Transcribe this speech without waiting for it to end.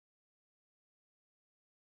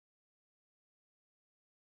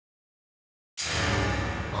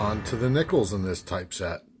on to the nickels in this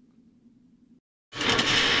typeset.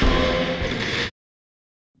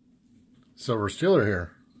 Silver Steeler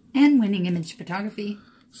here. And Winning Image Photography.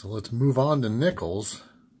 So let's move on to nickels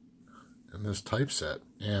in this typeset.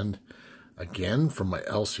 And again, from my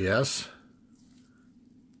LCS.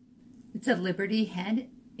 It's a Liberty Head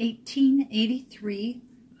 1883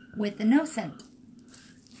 with a no cent.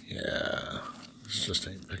 Yeah, this just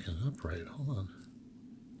ain't picking it up right. Hold on.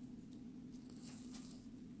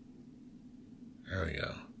 There we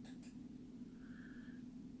go.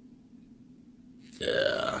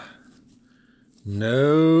 Yeah.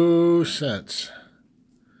 No sense.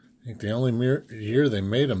 I think the only year they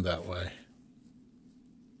made them that way.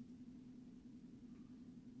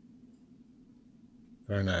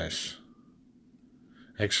 Very nice.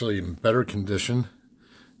 Actually, in better condition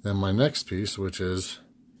than my next piece, which is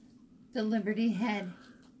the Liberty Head.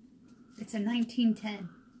 It's a 1910.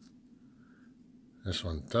 This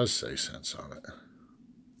one does say cents on it.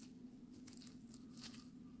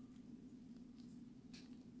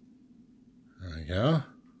 There we go.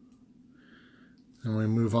 And we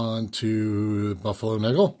move on to the Buffalo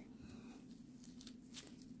Nickel.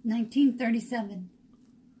 1937.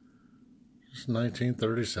 It's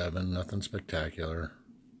 1937, nothing spectacular.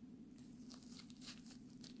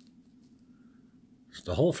 Just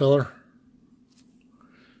a hole filler.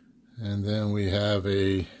 And then we have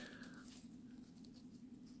a,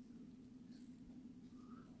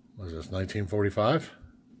 what is this, 1945?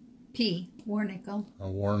 P, war nickel. A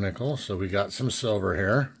war nickel. So we got some silver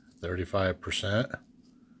here, 35%.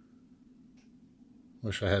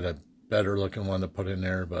 Wish I had a better looking one to put in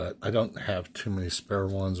there, but I don't have too many spare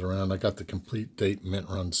ones around. I got the complete date mint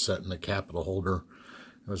run set in the capital holder.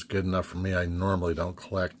 It was good enough for me. I normally don't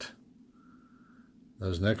collect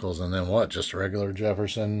those nickels. And then what? Just a regular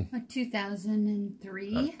Jefferson? A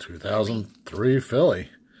 2003. 2003 Philly.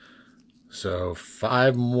 So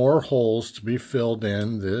 5 more holes to be filled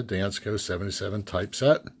in the Dansco 77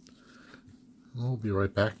 typeset. We'll be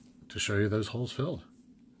right back to show you those holes filled.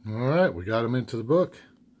 All right, we got them into the book.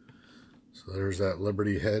 So there's that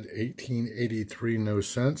Liberty Head 1883 no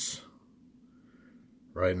cents.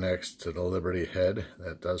 Right next to the Liberty Head,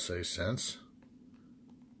 that does say cents.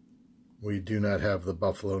 We do not have the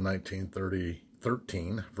Buffalo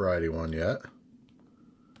 1913 variety one yet.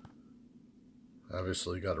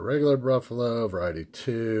 Obviously got a regular Buffalo, variety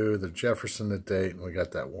 2, the Jefferson, the date, and we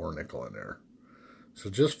got that war nickel in there. So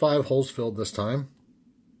just 5 holes filled this time.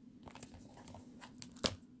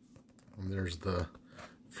 And there's the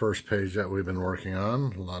first page that we've been working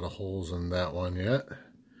on. A lot of holes in that one yet.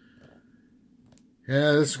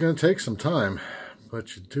 Yeah, this is going to take some time,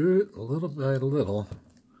 but you do it a little by little.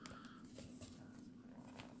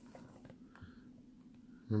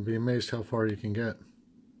 You'll be amazed how far you can get.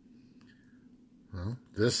 Well,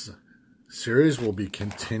 this series will be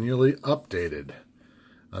continually updated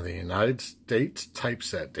on the United States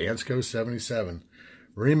typeset, Dansco 77.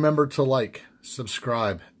 Remember to like,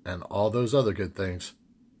 subscribe, and all those other good things.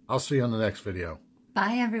 I'll see you on the next video.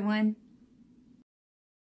 Bye, everyone.